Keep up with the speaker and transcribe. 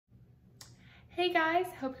Hey guys,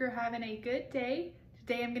 hope you're having a good day.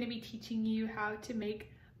 Today I'm going to be teaching you how to make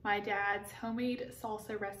my dad's homemade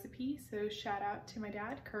salsa recipe. So shout out to my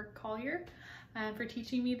dad, Kirk Collier, for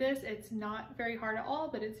teaching me this. It's not very hard at all,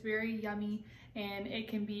 but it's very yummy and it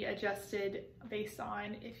can be adjusted based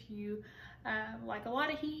on if you like a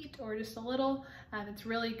lot of heat or just a little. It's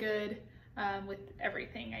really good with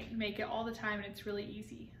everything. I make it all the time and it's really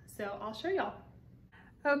easy. So I'll show y'all.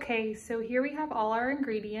 Okay, so here we have all our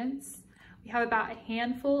ingredients. We have about a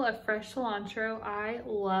handful of fresh cilantro. I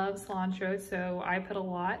love cilantro, so I put a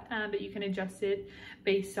lot, but you can adjust it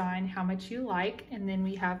based on how much you like. And then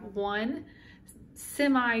we have one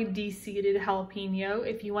semi-de-seeded jalapeno.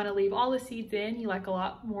 If you want to leave all the seeds in, you like a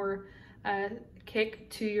lot more kick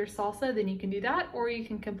to your salsa, then you can do that, or you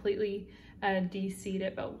can completely de-seed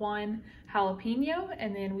it, but one jalapeno.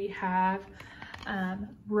 And then we have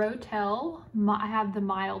Rotel. I have the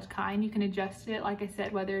mild kind. You can adjust it, like I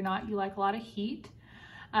said, whether or not you like a lot of heat.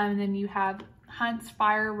 And then you have Hunt's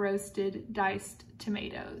fire roasted diced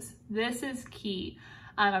tomatoes. This is key.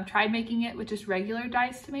 I've tried making it with just regular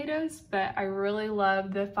diced tomatoes, but I really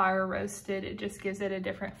love the fire roasted. It just gives it a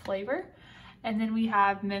different flavor. And then we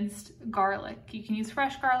have minced garlic. You can use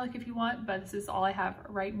fresh garlic if you want, but this is all I have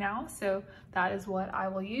right now. So that is what I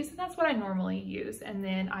will use, and that's what I normally use. And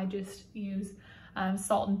then I just use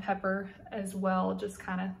salt and pepper as well, just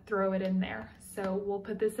kind of throw it in there. So we'll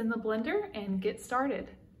put this in the blender and get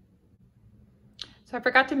started. So I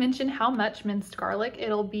forgot to mention how much minced garlic.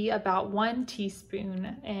 It'll be about 1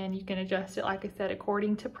 teaspoon, and you can adjust it, like I said,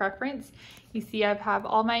 according to preference. You see I have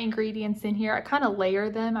all my ingredients in here. I kind of layer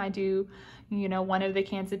them. I do, you know, one of the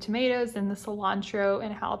cans of tomatoes and the cilantro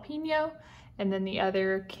and jalapeno, and then the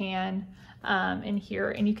other can in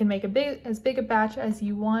here. And you can make as big a batch as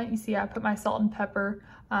you want. You see I put my salt and pepper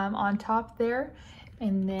on top there,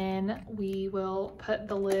 and then we will put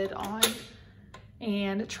the lid on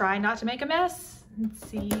and try not to make a mess and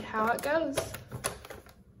see how it goes.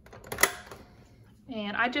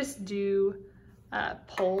 And I just do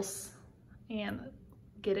pulse and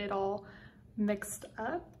get it all mixed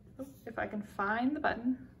up. If I can find the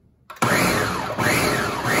button.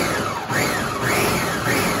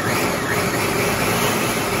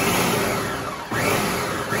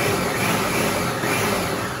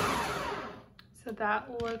 So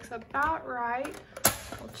that looks about right.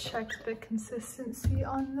 I'll check the consistency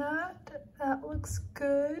on that. That looks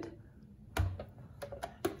good.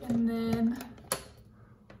 And then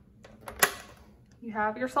you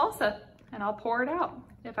have your salsa, and I'll pour it out.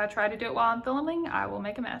 If I try to do it while I'm filming, I will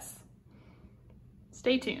make a mess.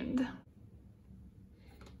 Stay tuned.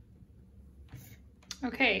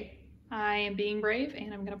 Okay, I am being brave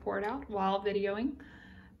and I'm gonna pour it out while videoing.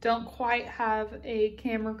 Don't quite have a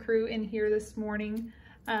camera crew in here this morning,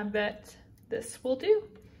 but this will do.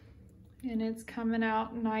 And it's coming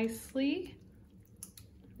out nicely.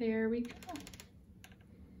 There we go.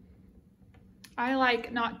 I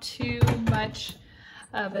like not too much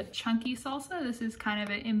of a chunky salsa. This is kind of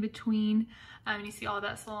an in-between. You see all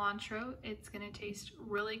that cilantro. It's gonna taste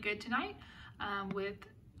really good tonight with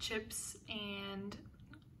chips and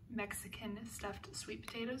Mexican stuffed sweet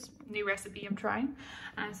potatoes. New recipe I'm trying.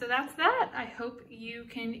 So that's that. I hope you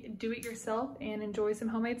can do it yourself and enjoy some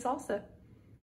homemade salsa.